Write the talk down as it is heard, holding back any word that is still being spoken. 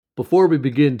Before we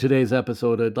begin today's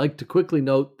episode, I'd like to quickly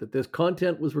note that this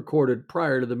content was recorded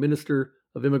prior to the Minister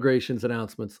of Immigration's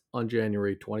announcements on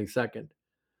January 22nd.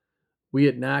 We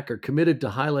at NAC are committed to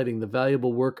highlighting the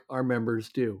valuable work our members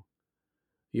do.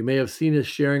 You may have seen us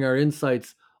sharing our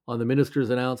insights on the Minister's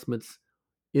announcements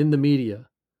in the media,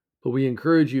 but we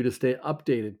encourage you to stay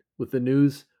updated with the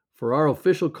news for our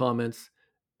official comments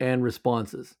and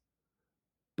responses.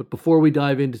 But before we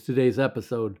dive into today's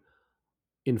episode,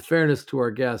 in fairness to our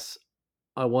guests,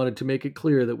 I wanted to make it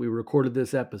clear that we recorded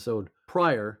this episode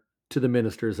prior to the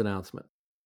minister's announcement.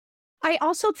 I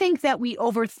also think that we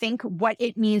overthink what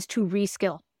it means to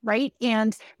reskill, right?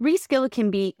 And reskill can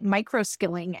be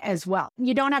micro-skilling as well.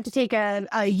 You don't have to take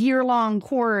a year-long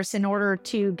course in order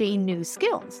to gain new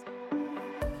skills.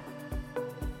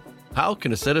 How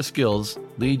can a set of skills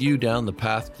lead you down the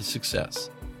path to success?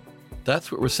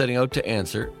 That's what we're setting out to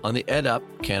answer on the EdUp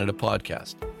Canada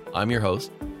podcast. I'm your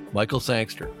host, Michael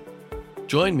Sangster.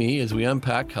 Join me as we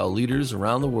unpack how leaders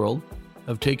around the world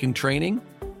have taken training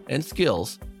and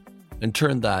skills and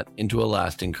turned that into a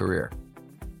lasting career.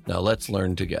 Now let's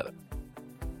learn together.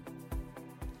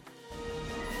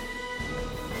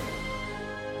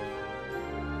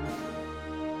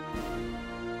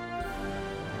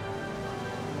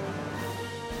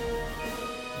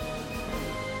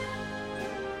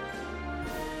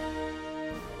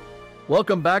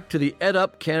 Welcome back to the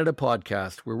EdUp Canada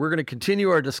podcast, where we're going to continue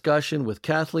our discussion with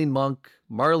Kathleen Monk,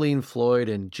 Marlene Floyd,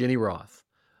 and Ginny Roth.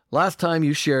 Last time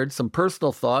you shared some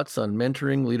personal thoughts on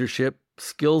mentoring, leadership,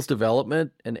 skills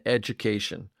development, and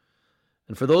education.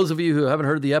 And for those of you who haven't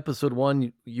heard the episode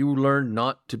 1, you learned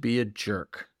not to be a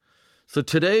jerk. So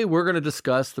today we're going to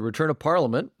discuss the return of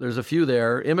Parliament. There's a few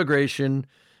there: immigration,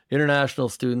 international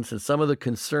students, and some of the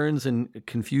concerns and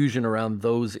confusion around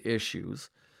those issues.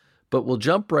 But we'll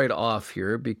jump right off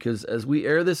here because as we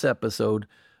air this episode,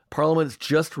 Parliament's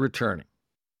just returning.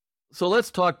 So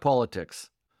let's talk politics.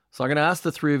 So I'm going to ask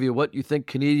the three of you what you think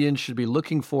Canadians should be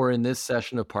looking for in this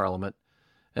session of Parliament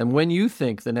and when you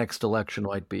think the next election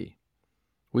might be.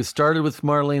 We started with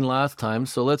Marlene last time,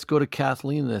 so let's go to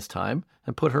Kathleen this time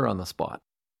and put her on the spot.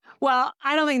 Well,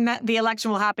 I don't think that the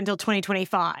election will happen until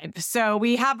 2025. So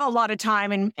we have a lot of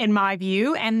time in my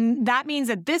view. And that means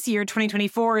that this year,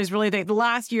 2024, is really the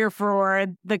last year for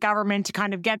the government to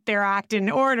kind of get their act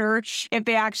in order if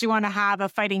they actually want to have a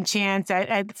fighting chance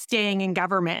at staying in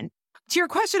government. To your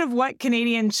question of what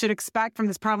Canadians should expect from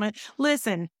this Parliament,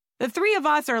 listen, the three of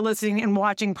us are listening and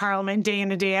watching Parliament day in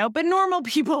and day out, but normal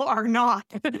people are not.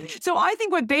 So I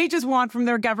think what they just want from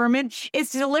their government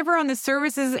is to deliver on the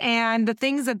services and the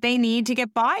things that they need to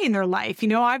get by in their life. You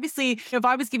know, obviously, if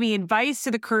I was giving advice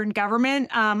to the current government,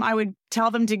 I would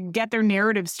tell them to get their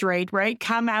narrative straight, right?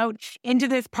 Come out into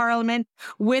this Parliament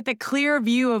with a clear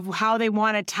view of how they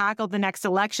want to tackle the next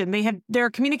election.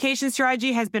 Their communication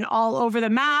strategy has been all over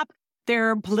the map.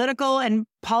 Their political and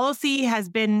policy has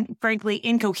been, frankly,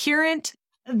 incoherent.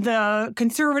 The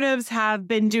Conservatives have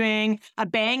been doing a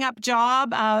bang-up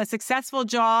job, a successful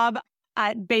job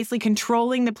at basically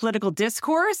controlling the political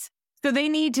discourse. So they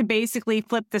need to basically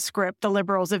flip the script, the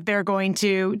Liberals, if they're going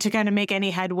to kind of make any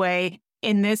headway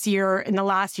in this year, in the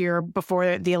last year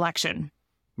before the election.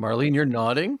 Marlene, you're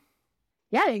nodding.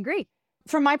 Yeah, I agree.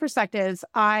 From my perspective,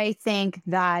 I think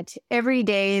that every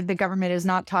day the government is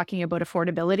not talking about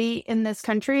affordability in this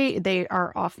country. They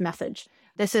are off message.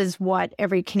 This is what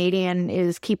every Canadian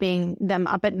is keeping them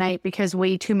up at night because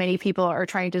way too many people are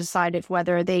trying to decide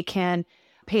whether they can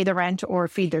pay the rent or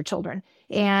feed their children.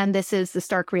 And this is the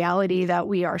stark reality that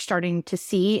we are starting to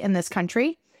see in this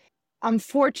country.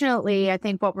 Unfortunately, I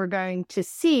think what we're going to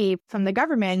see from the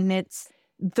government, and it's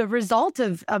the result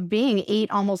of being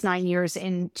 8, almost 9 years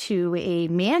into a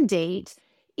mandate,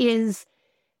 is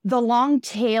the long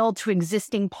tail to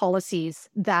existing policies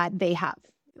that they have.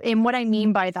 And what I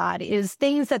mean by that is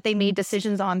things that they made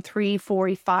decisions on 3,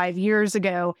 4, 5 years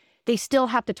ago, they still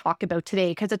have to talk about today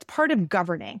because it's part of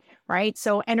governing, right?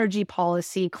 So energy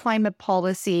policy, climate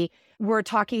policy, we're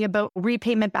talking about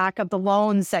repayment back of the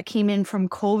loans that came in from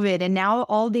COVID. And now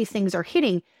all these things are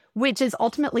hitting, which is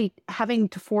ultimately having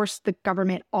to force the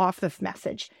government off of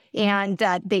message and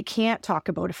that they can't talk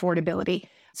about affordability.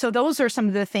 So those are some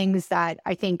of the things that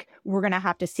I think we're going to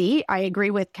have to see. I agree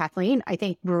with Kathleen. I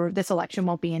think this election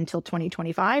won't be until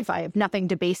 2025. I have nothing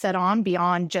to base that on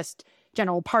beyond just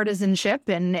general partisanship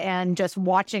and just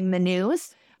watching the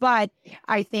news. But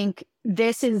I think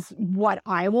this is what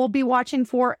I will be watching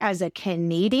for as a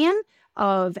Canadian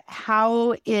of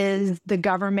how is the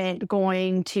government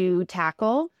going to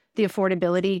tackle the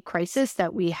affordability crisis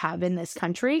that we have in this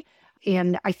country.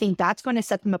 And I think that's going to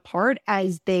set them apart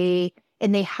as they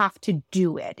and they have to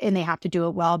do it, and they have to do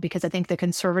it well, because I think the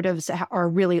Conservatives are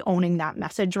really owning that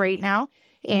message right now,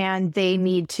 and they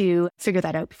need to figure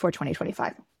that out before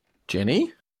 2025.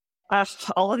 Jenny?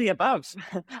 All of the above.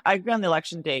 I agree on the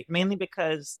election date, mainly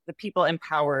because the people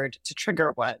empowered to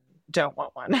trigger one don't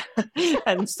want one.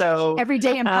 And so every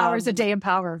day in power is a day in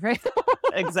power, right?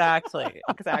 Exactly.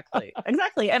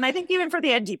 And I think even for the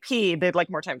NDP, they'd like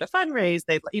more time to fundraise.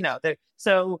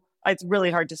 So it's really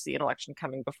hard to see an election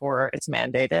coming before it's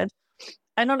mandated.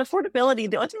 And on affordability,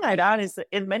 the only thing I'd add is that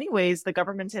in many ways, the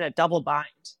government's in a double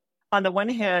bind. On the one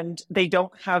hand, they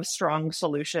don't have strong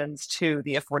solutions to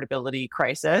the affordability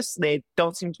crisis. They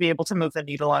don't seem to be able to move the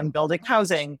needle on building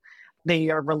housing. They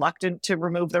are reluctant to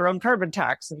remove their own carbon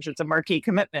tax, which is a marquee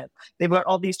commitment. They've got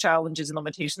all these challenges and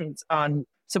limitations on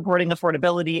supporting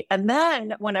affordability. And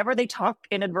then whenever they talk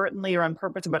inadvertently or on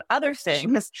purpose about other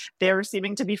things, they're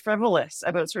seeming to be frivolous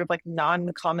about sort of like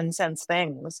non-common sense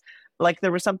things. Like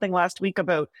there was something last week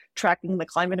about tracking the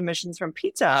climate emissions from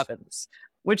pizza ovens,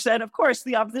 which then, of course,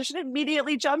 the opposition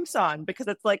immediately jumps on because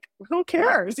it's like, who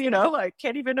cares? I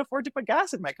can't even afford to put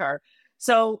gas in my car.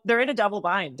 So they're in a double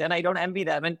bind, and I don't envy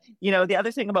them. And, the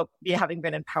other thing about having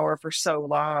been in power for so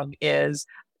long is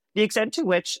the extent to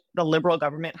which the Liberal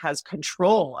government has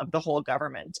control of the whole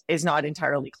government is not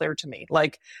entirely clear to me.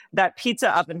 Like that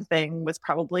pizza oven thing was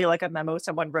probably like a memo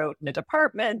someone wrote in a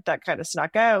department that kind of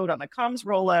snuck out on a comms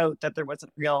rollout that there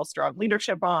wasn't real strong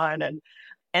leadership on.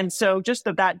 And so just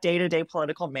that day-to-day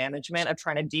political management of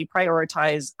trying to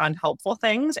deprioritize unhelpful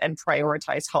things and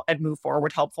prioritize and move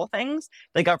forward helpful things,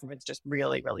 the government's just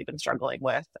really, really been struggling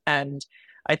with. And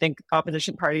I think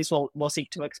opposition parties will seek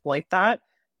to exploit that.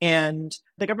 And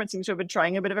the government seems to have been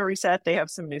trying a bit of a reset. They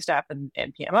have some new staff in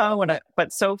PMO,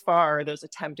 but so far, those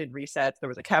attempted resets, there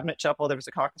was a cabinet shuffle, there was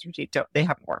a caucus retreat, they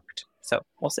haven't worked. So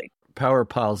we'll see. Power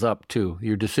piles up too.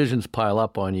 Your decisions pile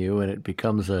up on you, and it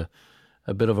becomes a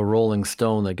bit of a rolling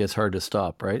stone that gets hard to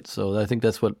stop, right? So I think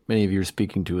that's what many of you are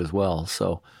speaking to as well.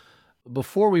 So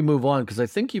before we move on, because I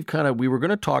think we were going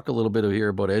to talk a little bit here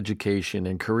about education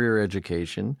and career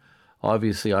education.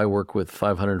 Obviously, I work with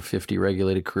 550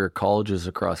 regulated career colleges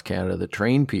across Canada that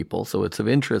train people. So it's of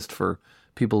interest for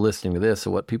people listening to this. So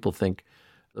what people think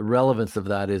the relevance of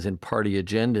that is in party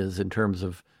agendas in terms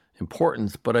of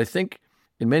importance. But I think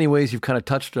in many ways, you've kind of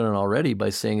touched on it already by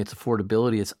saying it's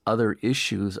affordability, it's other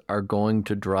issues are going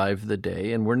to drive the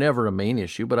day. And we're never a main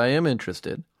issue, but I am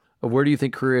interested. Where do you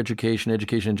think career education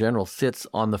in general, sits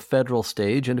on the federal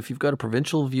stage? And if you've got a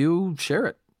provincial view, share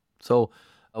it. So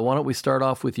why don't we start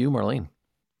off with you, Marlene?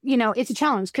 It's a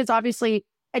challenge because obviously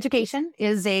education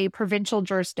is a provincial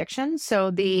jurisdiction.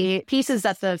 So the pieces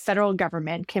that the federal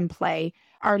government can play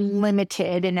are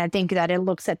limited. And I think that it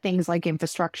looks at things like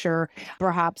infrastructure,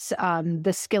 perhaps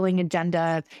the skilling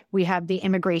agenda. We have the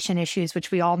immigration issues,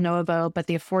 which we all know about, but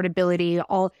the affordability,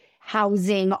 all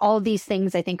housing, all of these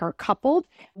things I think are coupled,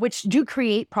 which do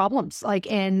create problems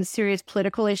and serious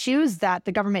political issues that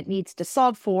the government needs to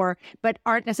solve for, but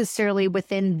aren't necessarily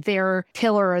within their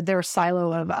pillar or their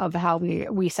silo of how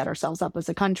we set ourselves up as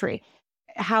a country.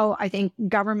 How I think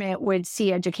government would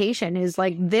see education is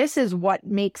this is what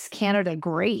makes Canada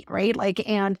great, right?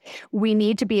 And we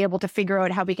need to be able to figure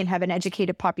out how we can have an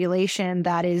educated population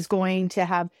that is going to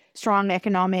have strong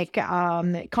economic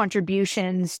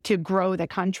contributions to grow the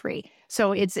country.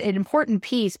 So it's an important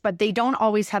piece, but they don't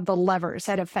always have the levers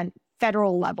at a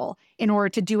federal level in order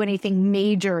to do anything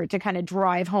major to kind of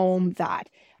drive home that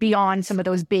beyond some of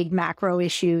those big macro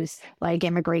issues like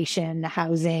immigration,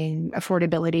 housing,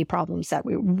 affordability problems that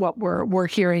we're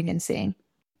hearing and seeing.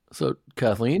 So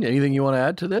Kathleen, anything you want to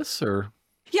add to this or?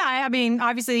 Yeah, I mean,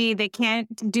 obviously they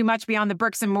can't do much beyond the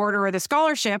bricks and mortar or the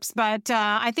scholarships, but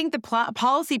I think the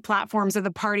policy platforms of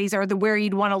the parties are where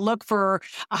you'd want to look for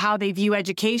how they view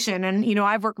education. And,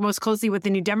 I've worked most closely with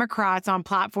the New Democrats on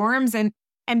platforms, and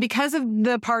because of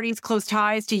the party's close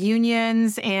ties to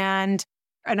unions and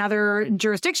other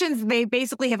jurisdictions, they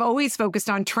basically have always focused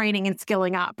on training and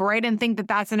skilling up, right? And think that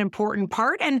that's an important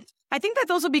part. And I think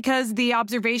that's also because the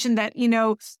observation that,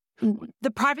 the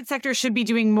private sector should be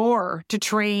doing more to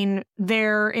train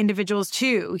their individuals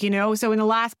too, So in the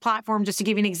last platform, just to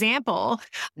give you an example,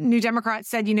 New Democrats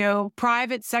said,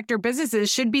 private sector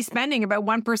businesses should be spending about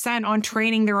 1% on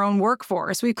training their own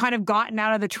workforce. We've kind of gotten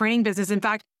out of the training business. In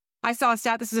fact, I saw a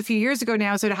stat, this is a few years ago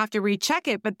now, so I'd have to recheck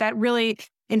it, but that really,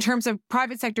 in terms of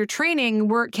private sector training,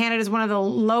 Canada is one of the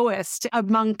lowest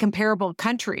among comparable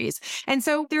countries. And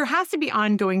so there has to be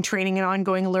ongoing training and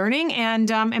ongoing learning,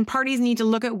 and parties need to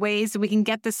look at ways that we can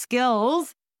get the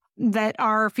skills that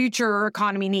our future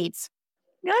economy needs.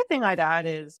 The other thing I'd add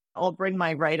is I'll bring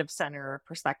my right of center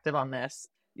perspective on this.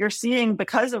 you're seeing,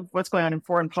 because of what's going on in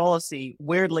foreign policy,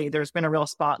 weirdly, there's been a real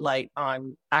spotlight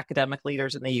on academic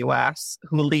leaders in the US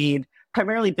who lead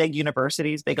primarily big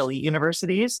universities, big elite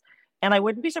universities. And I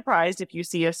wouldn't be surprised if you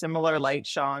see a similar light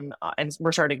shone, and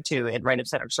we're starting to in right of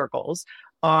center circles,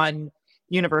 on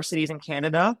universities in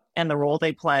Canada and the role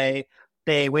they play,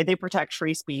 the way they protect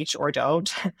free speech or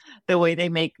don't, the way they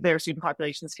make their student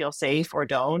populations feel safe or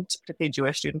don't, particularly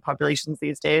Jewish student populations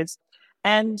these days.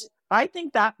 And I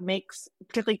think that makes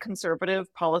particularly conservative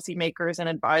policymakers and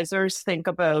advisors think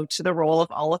about the role of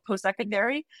all of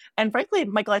post-secondary. And frankly,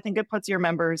 Michael, I think it puts your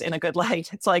members in a good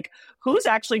light. It's like, who's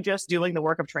actually just doing the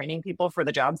work of training people for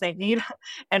the jobs they need?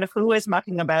 And who is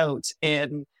mucking about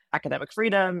in academic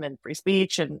freedom and free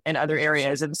speech and other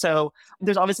areas. And so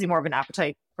there's obviously more of an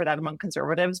appetite for that among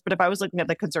conservatives. But if I was looking at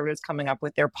the conservatives coming up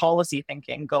with their policy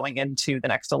thinking going into the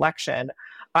next election,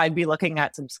 I'd be looking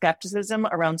at some skepticism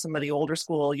around some of the older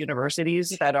school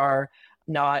universities that are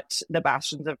not the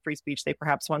bastions of free speech they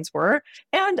perhaps once were,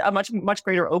 and a much, much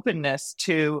greater openness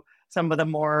to some of the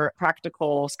more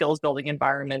practical skills building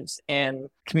environments in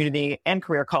community and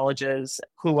career colleges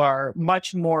who are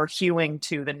much more hewing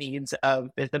to the needs of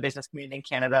the business community in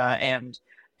Canada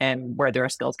and where there are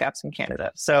skills gaps in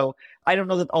Canada. So I don't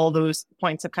know that all those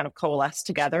points have kind of coalesced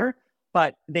together,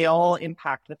 but they all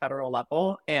impact the federal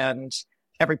level, and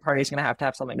every party is going to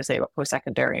have something to say about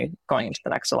post-secondary going into the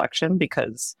next election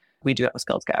because we do have a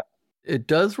skills gap. It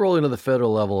does roll into the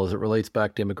federal level as it relates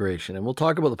back to immigration. And we'll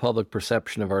talk about the public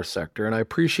perception of our sector. And I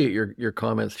appreciate your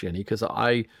comments, Jenny, because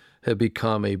I have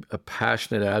become a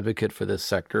passionate advocate for this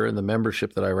sector and the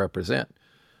membership that I represent.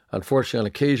 Unfortunately, on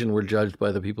occasion, we're judged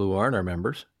by the people who aren't our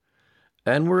members.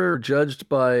 And we're judged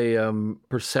by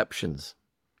perceptions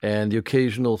and the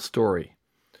occasional story.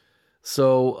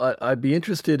 So I'd be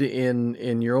interested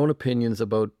in your own opinions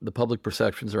about the public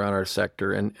perceptions around our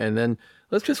sector. And then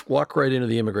let's just walk right into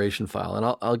the immigration file. And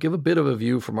I'll give a bit of a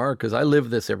view from because I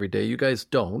live this every day. You guys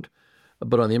don't.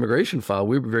 But on the immigration file,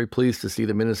 we were very pleased to see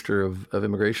the Minister of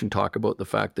Immigration talk about the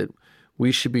fact that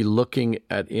we should be looking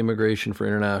at immigration for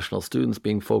international students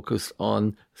being focused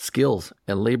on skills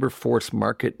and labor force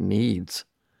market needs,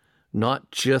 not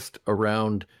just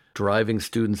around driving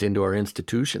students into our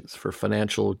institutions for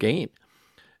financial gain.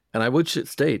 And I would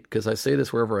state, because I say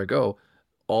this wherever I go,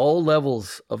 all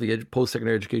levels of the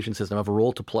post-secondary education system have a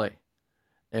role to play.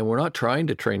 And we're not trying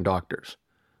to train doctors,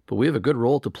 but we have a good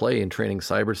role to play in training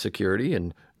cybersecurity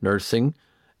and nursing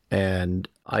and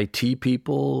IT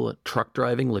people, truck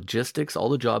driving, logistics, all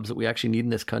the jobs that we actually need in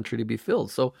this country to be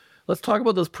filled. So let's talk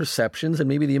about those perceptions and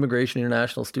maybe the immigration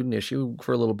international student issue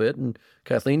for a little bit. And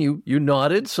Kathleen, you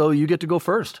nodded, so you get to go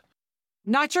first.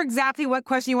 Not sure exactly what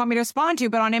question you want me to respond to,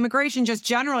 but on immigration, just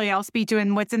generally, I'll speak to,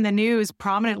 and what's in the news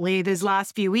prominently these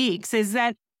last few weeks is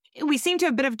that we seem to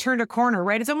have a bit of turned a corner,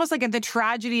 right? It's almost like the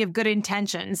tragedy of good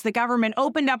intentions. The government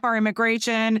opened up our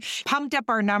immigration, pumped up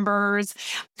our numbers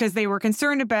because they were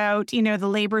concerned about, the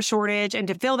labor shortage and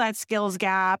to fill that skills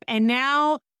gap. And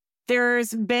now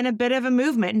there's been a bit of a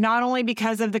movement, not only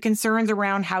because of the concerns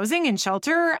around housing and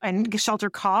shelter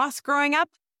costs growing up,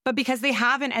 but because they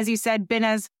haven't, as you said, been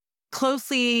as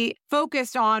closely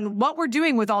focused on what we're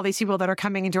doing with all these people that are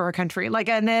coming into our country, like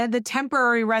the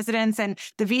temporary residents and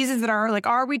the visas that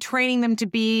are we training them to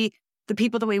be the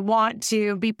people that we want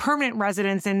to be permanent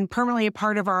residents and permanently a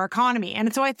part of our economy?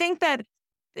 And so I think that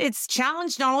it's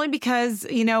challenged not only because,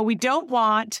 we don't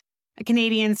want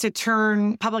Canadians to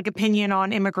turn public opinion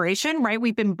on immigration, right?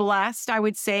 We've been blessed, I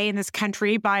would say, in this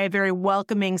country by a very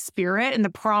welcoming spirit and the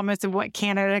promise of what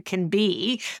Canada can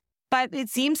be. But it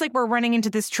seems like we're running into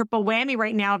this triple whammy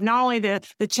right now of not only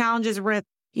the challenges with,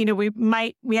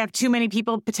 we have too many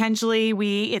people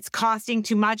potentially, it's costing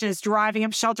too much and it's driving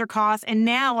up shelter costs. And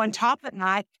now on top of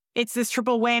that, it's this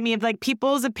triple whammy of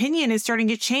people's opinion is starting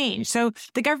to change. So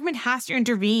the government has to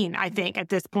intervene, I think, at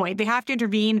this point. They have to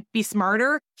intervene, be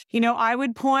smarter. I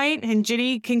would point, and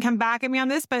Ginny can come back at me on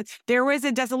this, but there was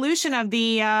a dissolution of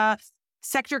the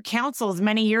sector councils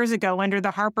many years ago under the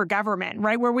Harper government,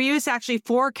 right? Where we used to actually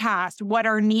forecast what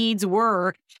our needs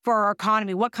were for our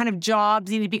economy, what kind of jobs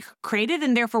needed to be created,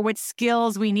 and therefore what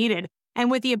skills we needed.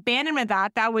 And with the abandonment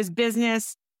of that was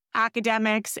business,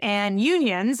 academics, and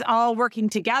unions all working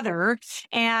together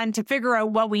and to figure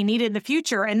out what we needed in the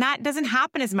future. And that doesn't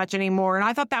happen as much anymore. And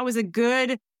I thought that was a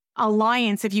good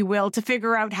alliance, if you will, to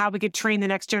figure out how we could train the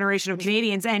next generation of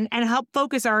Canadians and help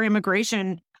focus our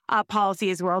immigration policy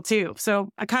as well, too. So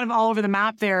I kind of all over the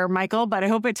map there, Michael, but I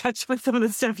hope I touched with some of the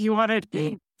stuff you wanted.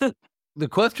 The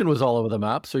question was all over the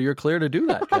map, so you're clear to do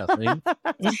that, Kathleen.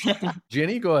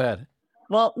 Ginny, go ahead.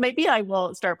 Well, maybe I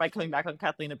will start by coming back on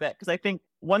Kathleen a bit, because I think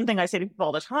one thing I say to people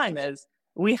all the time is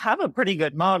we have a pretty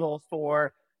good model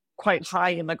for quite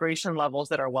high immigration levels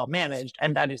that are well managed,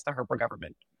 and that is the Harper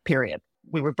government, period.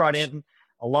 We were brought in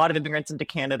a lot of immigrants into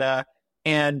Canada,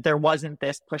 and there wasn't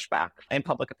this pushback in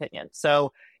public opinion.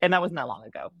 So, and that wasn't that long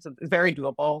ago. So it's very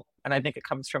doable. And I think it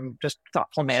comes from just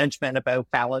thoughtful management about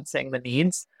balancing the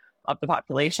needs of the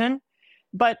population.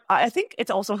 But I think it's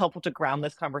also helpful to ground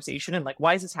this conversation in like,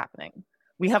 why is this happening?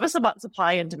 We have a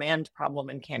supply and demand problem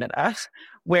in Canada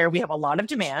where we have a lot of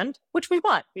demand, which we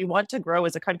want. We want to grow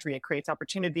as a country. It creates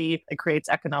opportunity. It creates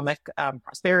economic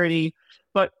prosperity.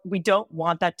 But we don't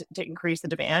want that to increase the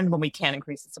demand when we can't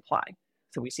increase the supply.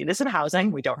 So we see this in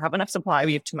housing. We don't have enough supply.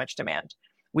 We have too much demand.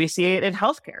 We see it in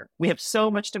healthcare. We have so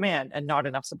much demand and not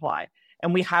enough supply.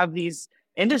 And we have these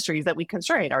industries that we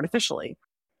constrain artificially.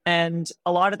 And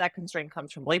a lot of that constraint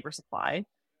comes from labor supply.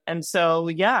 And so,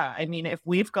 yeah, I mean, if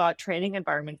we've got training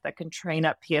environments that can train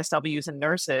up PSWs and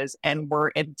nurses, and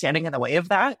we're getting in the way of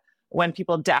that when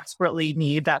people desperately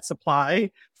need that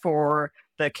supply for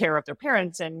the care of their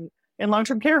parents and in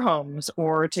long-term care homes,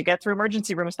 or to get through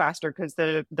emergency rooms faster because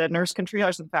the nurse can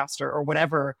triage them faster or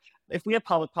whatever. If we have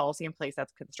public policy in place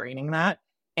that's constraining that,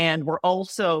 and we're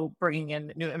also bringing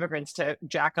in new immigrants to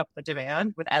jack up the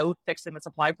demand without fixing the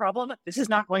supply problem, this is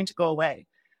not going to go away.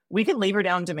 We can lever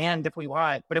down demand if we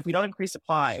want, but if we don't increase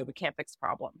supply, we can't fix the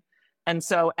problem. And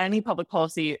so any public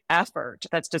policy effort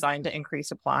that's designed to increase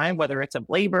supply, whether it's of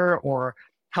labor or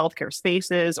healthcare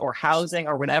spaces or housing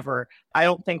or whatever, I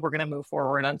don't think we're going to move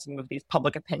forward on some of these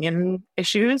public opinion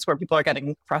issues where people are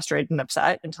getting frustrated and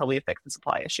upset until we fix the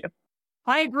supply issue.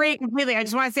 I agree completely. I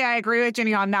just want to say I agree with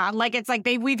Ginny on that. Like, it's like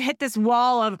we've hit this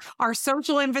wall of our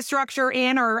social infrastructure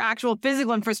and our actual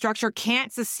physical infrastructure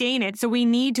can't sustain it. So we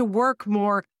need to work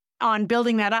more on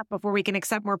building that up before we can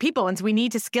accept more people. And so we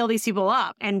need to skill these people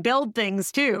up and build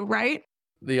things too, right?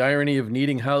 The irony of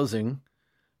needing housing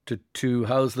to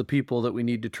house the people that we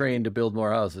need to train to build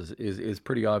more houses is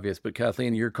pretty obvious. But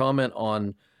Kathleen, your comment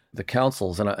on the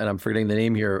councils, and I'm forgetting the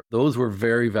name here, those were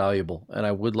very valuable. And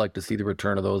I would like to see the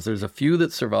return of those. There's a few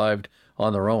that survived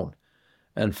on their own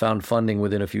and found funding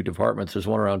within a few departments. There's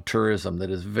one around tourism that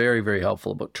is very, very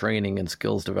helpful about training and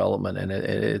skills development. And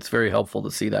it's very helpful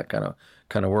to see that kind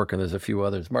of work. And there's a few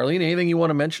others. Marlene, anything you want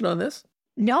to mention on this?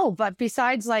 No, but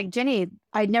besides, like Ginny,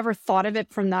 I never thought of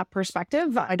it from that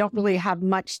perspective. I don't really have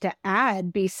much to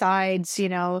add besides,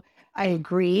 I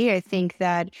agree. I think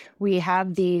that we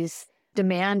have these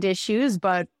demand issues,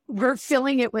 but we're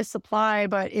filling it with supply,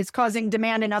 but it's causing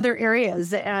demand in other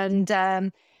areas. And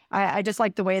I just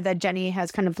like the way that Jenny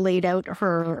has kind of laid out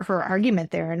her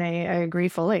argument there. And I agree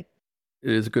fully.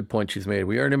 It is a good point she's made.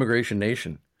 We are an immigration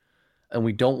nation, and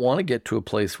we don't want to get to a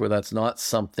place where that's not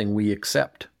something we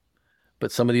accept.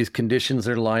 But some of these conditions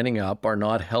that are lining up are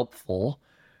not helpful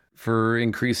for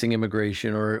increasing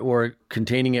immigration or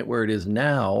containing it where it is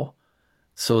now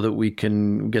so that we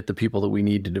can get the people that we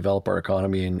need to develop our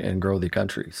economy and grow the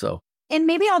country. And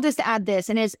maybe I'll just add this,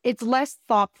 and it's less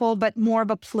thoughtful, but more of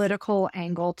a political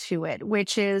angle to it,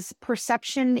 which is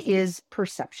perception is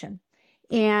perception.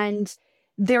 And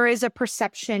there is a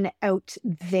perception out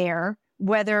there,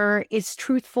 whether it's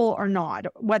truthful or not,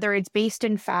 whether it's based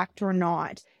in fact or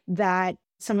not, that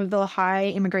some of the high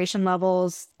immigration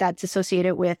levels that's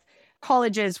associated with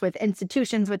colleges, with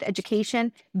institutions, with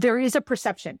education, there is a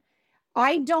perception.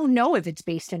 I don't know if it's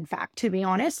based in fact, to be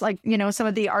honest. Like, some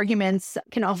of the arguments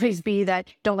can always be that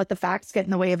don't let the facts get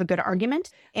in the way of a good argument.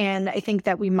 And I think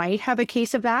that we might have a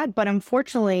case of that. But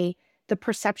unfortunately, the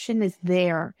perception is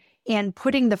there. And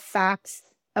putting the facts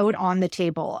out on the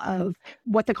table of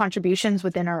what the contributions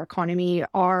within our economy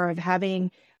are, of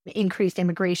having increased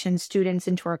immigration students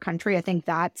into our country, I think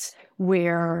that's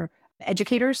where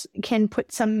educators can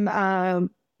put some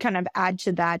kind of add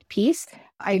to that piece.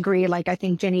 I agree. Like, I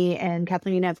think Jenny and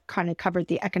Kathleen have kind of covered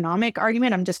the economic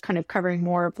argument. I'm just kind of covering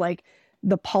more of like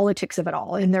the politics of it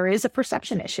all. And there is a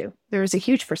perception issue. There is a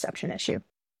huge perception issue.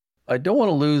 I don't want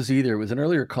to lose either. It was an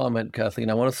earlier comment, Kathleen.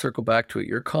 I want to circle back to it.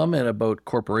 Your comment about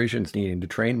corporations needing to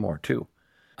train more too.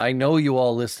 I know you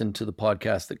all listened to the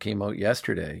podcast that came out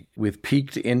yesterday with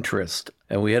piqued interest.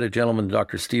 And we had a gentleman,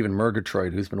 Dr. Stephen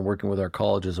Murgatroyd, who's been working with our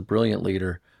college as a brilliant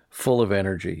leader, full of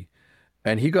energy.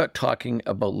 And he got talking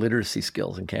about literacy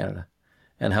skills in Canada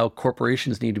and how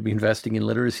corporations need to be investing in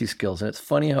literacy skills. And it's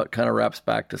funny how it kind of wraps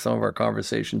back to some of our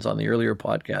conversations on the earlier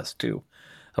podcast too,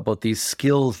 about these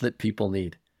skills that people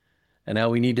need. And how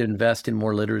we need to invest in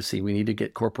more literacy. We need to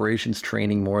get corporations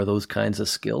training more of those kinds of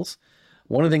skills.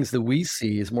 One of the things that we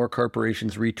see is more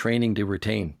corporations retraining to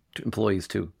retain employees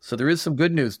too. So there is some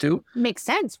good news too. Makes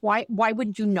sense. Why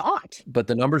would you not? But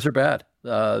the numbers are bad.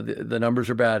 The numbers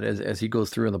are bad as he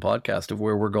goes through in the podcast of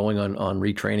where we're going on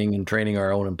retraining and training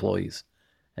our own employees.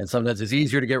 And sometimes it's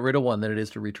easier to get rid of one than it is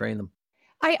to retrain them.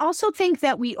 I also think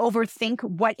that we overthink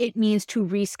what it means to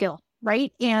reskill,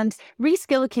 right? And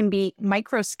reskill can be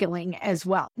micro-skilling as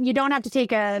well. You don't have to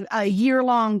take a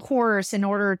year-long course in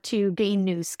order to gain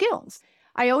new skills.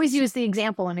 I always use the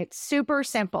example, and it's super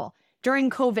simple. During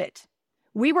COVID,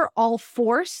 we were all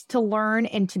forced to learn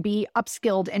and to be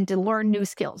upskilled and to learn new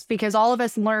skills because all of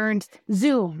us learned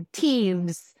Zoom,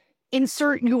 Teams,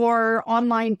 insert your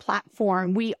online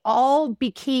platform. We all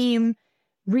became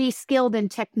reskilled in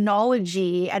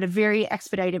technology at a very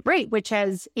expedited rate, which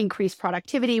has increased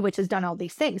productivity, which has done all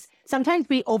these things. Sometimes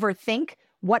we overthink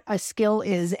what a skill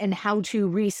is and how to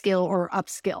reskill or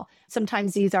upskill.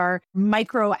 Sometimes these are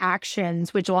micro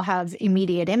actions which will have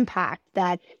immediate impact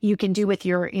that you can do with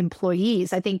your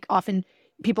employees. I think often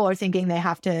people are thinking they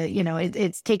have to,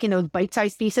 it's taking those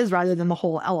bite-sized pieces rather than the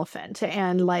whole elephant.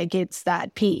 And like, it's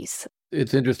that piece.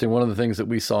 It's interesting. One of the things that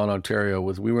we saw in Ontario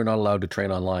was we were not allowed to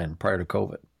train online prior to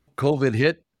COVID. COVID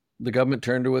hit, the government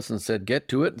turned to us and said, get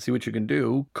to it and see what you can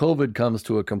do. COVID comes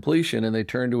to a completion and they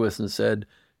turned to us and said,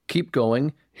 keep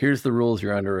going. Here's the rules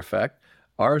you're under effect.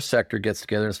 Our sector gets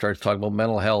together and starts talking about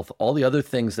mental health, all the other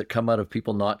things that come out of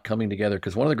people not coming together.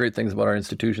 Because one of the great things about our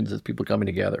institutions is people coming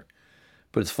together.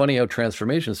 But it's funny how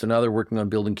transformation. So now they're working on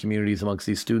building communities amongst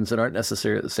these students that aren't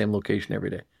necessarily at the same location every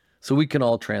day. So we can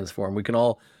all transform. We can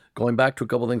all, going back to a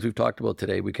couple of things we've talked about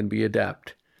today, we can be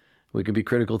adapt. We can be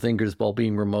critical thinkers while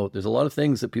being remote. There's a lot of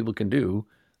things that people can do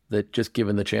that just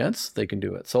given the chance, they can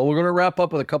do it. So we're going to wrap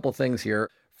up with a couple of things here.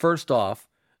 First off,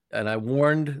 and I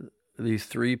warned these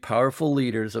three powerful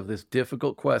leaders of this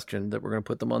difficult question that we're going to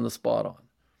put them on the spot on.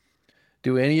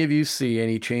 Do any of you see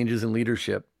any changes in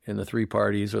leadership in the three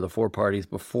parties or the four parties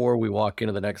before we walk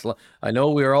into the next election? I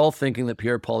know we're all thinking that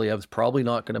Pierre Poilievre's probably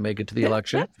not going to make it to the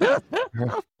election.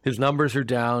 His numbers are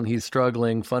down. He's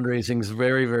struggling. Fundraising's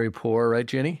very, very poor. Right,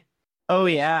 Jenny? Oh,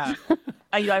 yeah.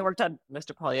 I worked on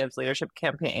Mr. Poilievre's leadership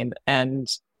campaign, and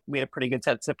we had a pretty good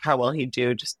sense of how well he'd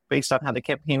do just based on how the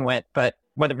campaign went. But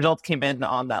when the results came in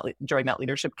on that during that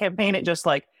leadership campaign, it just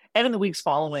and in the weeks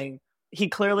following, he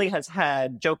clearly has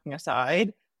had, joking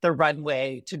aside, the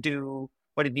runway to do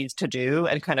what he needs to do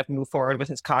and kind of move forward with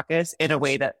his caucus in a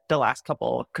way that the last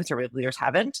couple Conservative leaders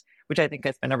haven't, which I think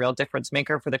has been a real difference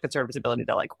maker for the Conservatives' ability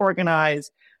to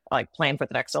organize, plan for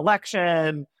the next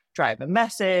election, drive a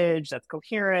message that's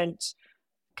coherent.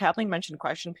 Kathleen mentioned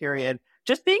question period.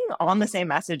 Just being on the same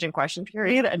message in question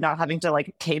period and not having to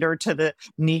cater to the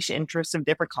niche interests of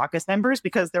different caucus members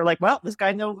because they're well, this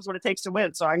guy knows what it takes to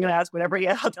win, so I'm going to ask whatever he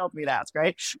tells me to ask,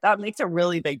 right? That makes a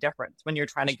really big difference when you're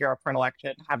trying to gear up for an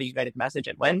election, have a united message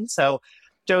and win. So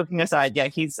joking aside, yeah,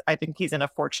 I think he's in a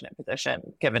fortunate position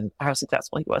given how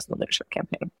successful he was in the leadership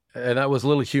campaign. And that was a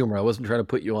little humor. I wasn't trying to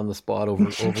put you on the spot over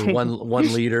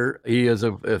one leader. He is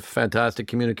a fantastic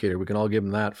communicator. We can all give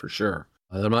him that for sure.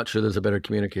 I'm not sure there's a better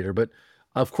communicator, but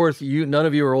of course, none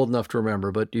of you are old enough to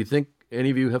remember, but do you think any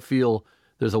of you feel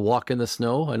there's a walk in the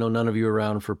snow? I know none of you are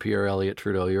around for Pierre Elliott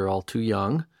Trudeau. You're all too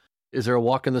young. Is there a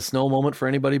walk in the snow moment for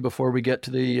anybody before we get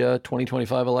to the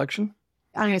 2025 election?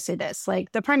 I'm going to say this,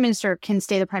 the prime minister can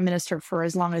stay the prime minister for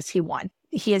as long as he wants.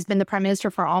 He has been the prime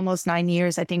minister for almost 9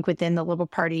 years. I think within the Liberal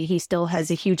Party, he still has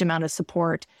a huge amount of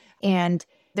support. And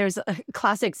there's a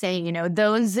classic saying,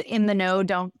 those in the know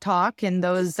don't talk and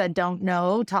those that don't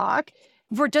know talk.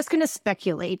 We're just going to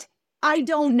speculate. I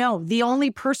don't know. The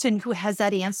only person who has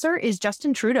that answer is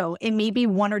Justin Trudeau. It may be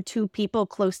one or two people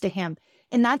close to him.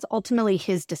 And that's ultimately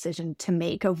his decision to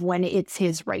make of when it's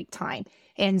his right time.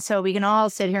 And so we can all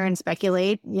sit here and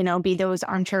speculate, be those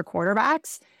armchair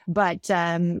quarterbacks. But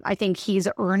I think he's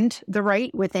earned the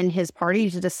right within his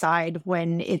party to decide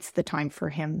when it's the time for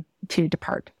him to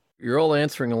depart. You're all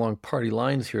answering along party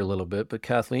lines here a little bit. But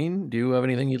Kathleen, do you have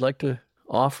anything you'd like to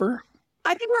offer?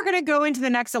 I think we're going to go into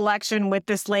the next election with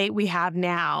the slate we have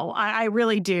now. I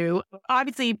really do.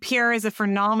 Obviously, Pierre is a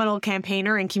phenomenal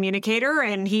campaigner and communicator,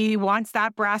 and he wants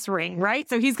that brass ring, right?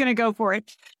 So he's going to go for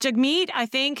it. Jagmeet, I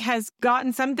think, has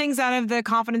gotten some things out of the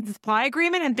confidence and supply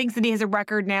agreement and thinks that he has a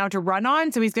record now to run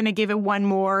on. So he's going to give it one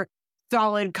more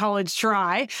solid college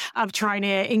try of trying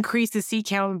to increase the seat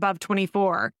count above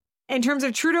 24. In terms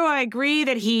of Trudeau, I agree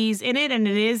that he's in it, and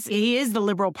he is the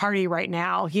Liberal Party right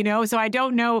now, so I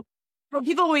don't know.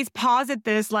 People always posit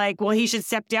this well, he should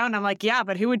step down. I'm yeah,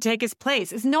 but who would take his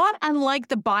place? It's not unlike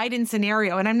the Biden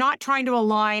scenario. And I'm not trying to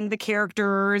align the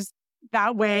characters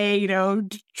that way,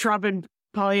 Trump and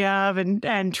Poilievre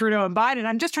and Trudeau and Biden.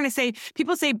 I'm just trying to say,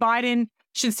 people say Biden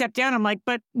should step down. I'm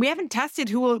but we haven't tested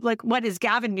who will, what is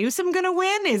Gavin Newsom going to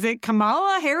win? Is it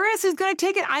Kamala Harris who's going to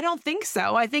take it? I don't think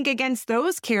so. I think against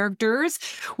those characters,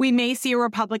 we may see a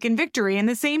Republican victory. And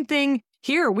the same thing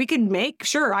here, we can make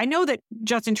sure. I know that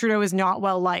Justin Trudeau is not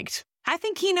well liked. I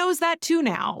think he knows that too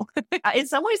now. In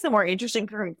some ways, the more interesting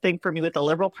thing for me with the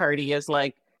Liberal Party is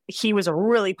like, he was a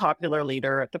really popular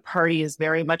leader. The party is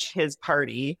very much his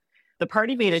party. The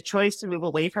party made a choice to move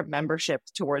away from membership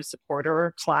towards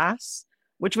supporter class,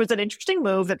 which was an interesting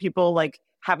move that people like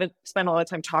haven't spent a lot of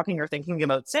time talking or thinking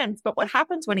about since. But what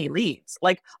happens when he leaves?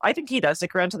 Like, I think he does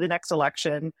stick around to the next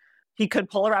election. He could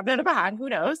pull a rabbit out of a hat, who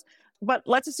knows? But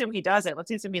let's assume he doesn't. Let's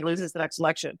assume he loses the next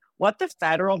election. What the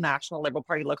federal National Liberal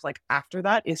Party looks like after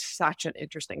that is such an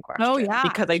interesting question. Oh, yeah.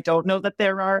 Because I don't know that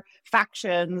there are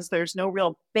factions. There's no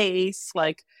real base.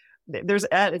 Like, there's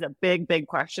a big, big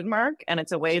question mark, and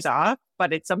it's a ways off.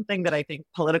 But it's something that I think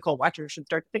political watchers should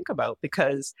start to think about,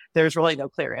 because there's really no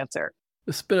clear answer.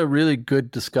 This has been a really good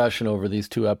discussion over these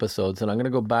 2 episodes. And I'm going to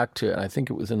go back to, and I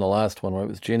think it was in the last one where it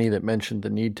was Ginny that mentioned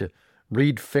the need to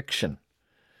read fiction.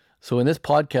 So in this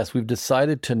podcast, we've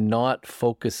decided to not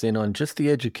focus in on just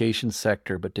the education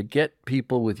sector, but to get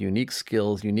people with unique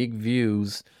skills, unique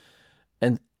views,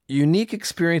 and unique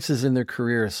experiences in their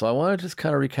career. So I want to just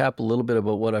kind of recap a little bit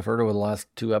about what I've heard over the last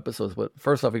 2 episodes. But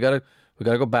first off, we got to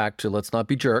go back to let's not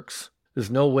be jerks.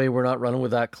 There's no way we're not running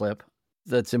with that clip.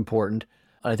 That's important.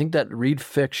 I think that read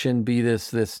fiction, be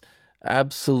this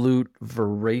absolute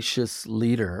voracious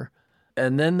leader.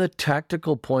 And then the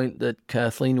tactical point that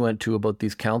Kathleen went to about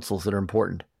these councils that are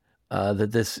important,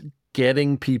 that this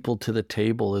getting people to the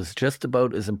table is just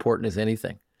about as important as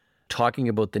anything. Talking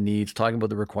about the needs, talking about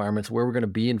the requirements, where we're going to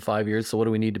be in 5 years. So what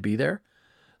do we need to be there?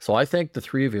 So I thank the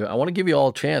 3 of you. I want to give you all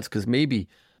a chance, because maybe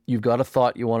you've got a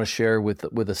thought you want to share with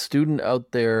a student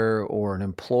out there or an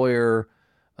employer.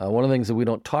 One of the things that we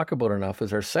don't talk about enough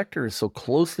is our sector is so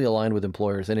closely aligned with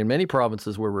employers. And in many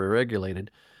provinces where we're regulated,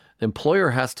 the employer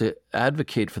has to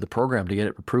advocate for the program to get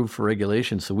it approved for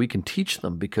regulation so we can teach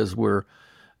them, because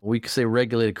we say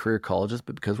regulated career colleges,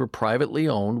 but because we're privately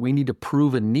owned, we need to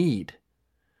prove a need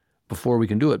before we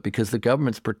can do it, because the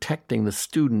government's protecting the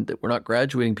student, that we're not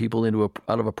graduating people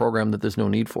out of a program that there's no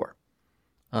need for,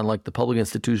 unlike the public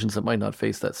institutions that might not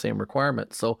face that same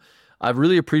requirement. So I've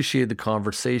really appreciated the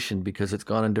conversation, because it's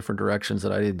gone in different directions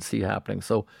that I didn't see happening.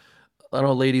 So I don't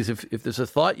know, ladies, if there's a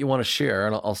thought you want to share,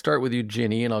 and I'll start with you,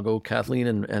 Ginny, and I'll go Kathleen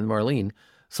and Marlene,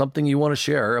 something you want to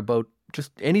share about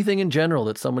just anything in general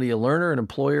that somebody, a learner, an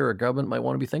employer, or government might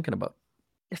want to be thinking about.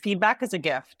 Feedback is a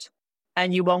gift,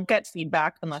 and you won't get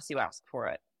feedback unless you ask for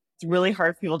it. It's really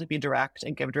hard for people to be direct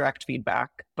and give direct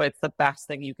feedback, but it's the best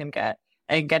thing you can get.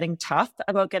 And getting tough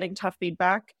about getting tough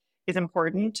feedback is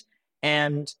important,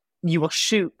 and you will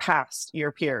shoot past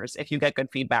your peers if you get good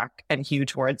feedback and hew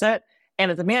towards it. And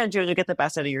as a manager, you'll get the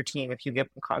best out of your team if you give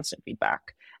them constant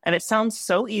feedback. And it sounds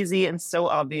so easy and so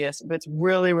obvious, but it's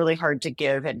really, really hard to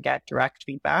give and get direct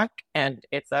feedback. And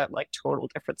it's a total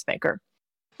difference maker.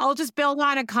 I'll just build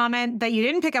on a comment that you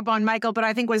didn't pick up on, Michael, but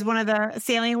I think was one of the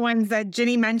salient ones that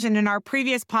Ginny mentioned in our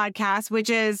previous podcast, which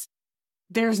is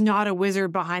there's not a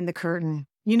wizard behind the curtain.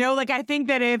 I think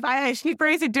that if I should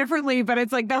phrase it differently, but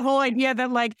it's like the whole idea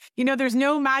that there's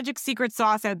no magic secret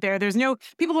sauce out there.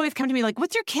 People always come to me like,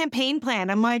 what's your campaign plan?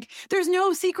 I'm like, there's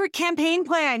no secret campaign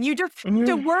plan. You just have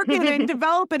to work it and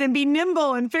develop it and be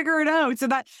nimble and figure it out. So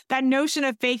that notion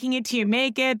of faking it till you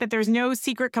make it, that there's no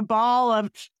secret cabal of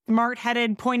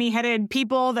smart-headed, pointy-headed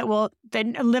people that will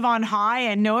then live on high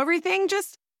and know everything.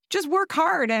 Just work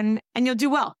hard and you'll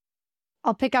do well.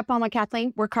 I'll pick up on what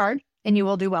Kathleen, work hard and you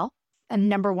will do well. And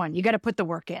number one, you got to put the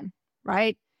work in,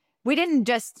 right? We didn't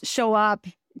just show up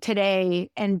today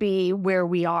and be where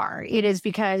we are. It is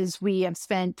because we have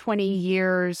spent 20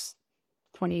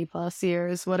 plus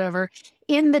years, whatever,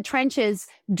 in the trenches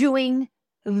doing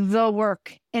the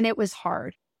work. And it was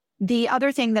hard. The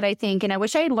other thing that I think, and I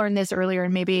wish I had learned this earlier,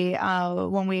 and maybe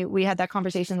when we had that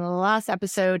conversation in the last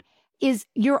episode, is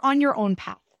you're on your own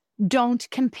path. Don't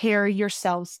compare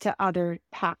yourselves to other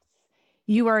paths.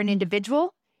 You are an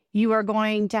individual. You are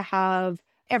going to have,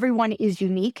 everyone is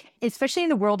unique, especially in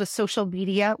the world of social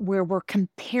media where we're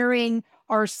comparing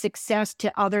our success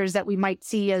to others that we might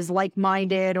see as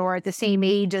like-minded or at the same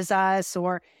age as us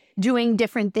or doing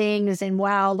different things. And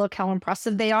wow, look how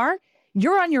impressive they are.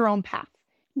 You're on your own path.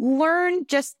 Learn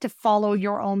just to follow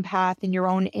your own path and your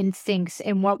own instincts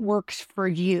and what works for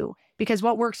you, because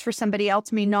what works for somebody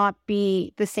else may not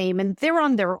be the same, and they're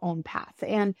on their own path.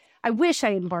 And I wish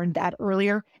I had learned that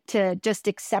earlier, to just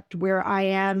accept where I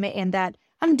am and that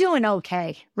I'm doing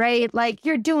okay, right? Like,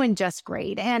 you're doing just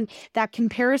great. And that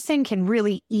comparison can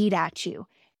really eat at you.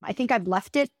 I think I've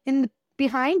left it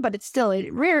behind, but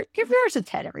it rears its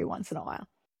head every once in a while.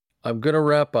 I'm going to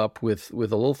wrap up with a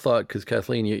little thought, because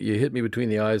Kathleen, you hit me between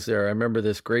the eyes there. I remember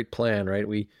this great plan, right?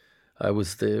 I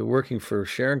was working for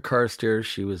Sharon Carstairs.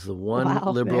 She was the one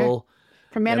Wow, Liberal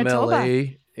from Manitoba.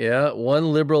 MLA. Yeah,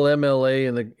 one Liberal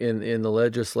MLA in the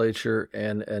legislature,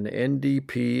 and an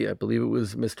NDP, I believe it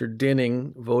was Mr.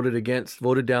 Dinning, voted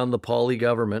down the Pauley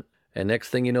government. And next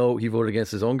thing you know, he voted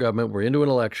against his own government. We're into an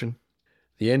election.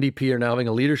 The NDP are now having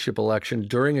a leadership election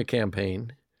during a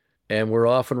campaign, and we're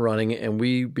off and running. And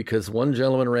because one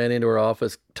gentleman ran into our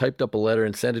office, typed up a letter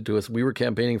and sent it to us, we were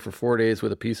campaigning for 4 days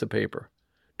with a piece of paper,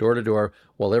 door to door,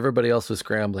 while everybody else was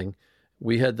scrambling.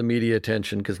 We had the media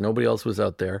attention because nobody else was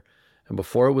out there. And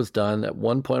before it was done, at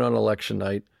one point on election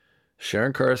night,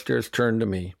 Sharon Carstairs turned to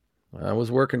me. I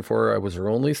was working for her. I was her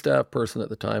only staff person at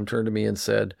the time, turned to me and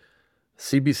said,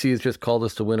 CBC has just called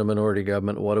us to win a minority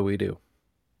government. What do we do?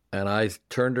 And I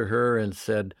turned to her and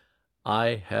said,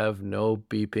 I have no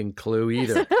beeping clue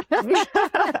either.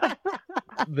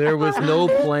 There was no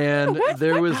plan.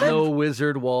 There was no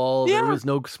wizard wall. Yeah. There was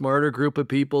no smarter group of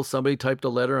people. Somebody typed a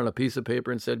letter on a piece of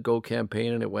paper and said, go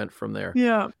campaign, and it went from there.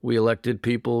 Yeah. We elected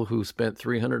people who spent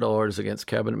 $300 against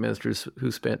cabinet ministers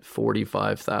who spent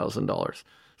 $45,000.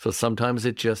 So sometimes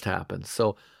it just happens.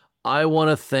 So I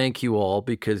want to thank you all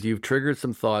because you've triggered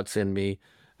some thoughts in me.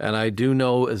 And I do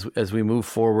know as we move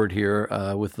forward here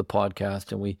with the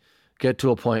podcast and we get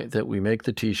to a point that we make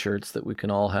the T-shirts that we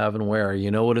can all have and wear, you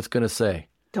know what it's going to say.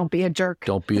 Don't be a jerk.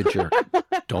 Don't be a jerk.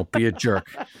 Don't be a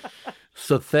jerk.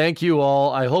 So thank you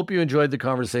all. I hope you enjoyed the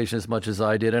conversation as much as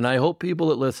I did. And I hope people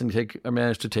that listen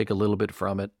manage to take a little bit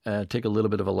from it, take a little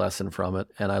bit of a lesson from it.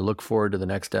 And I look forward to the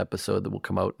next episode that will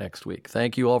come out next week.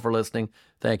 Thank you all for listening.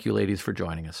 Thank you, ladies, for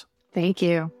joining us. Thank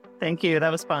you. Thank you.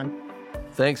 That was fun.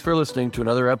 Thanks for listening to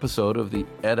another episode of the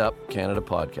EdUp Canada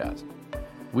podcast.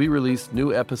 We release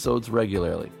new episodes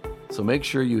regularly, so make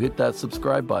sure you hit that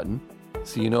subscribe button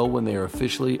so you know when they are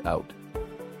officially out.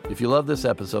 If you love this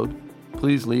episode,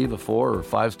 please leave a 4 or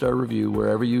 5-star review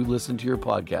wherever you listen to your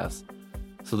podcasts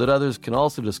so that others can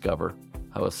also discover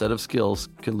how a set of skills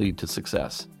can lead to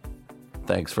success.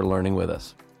 Thanks for learning with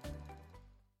us.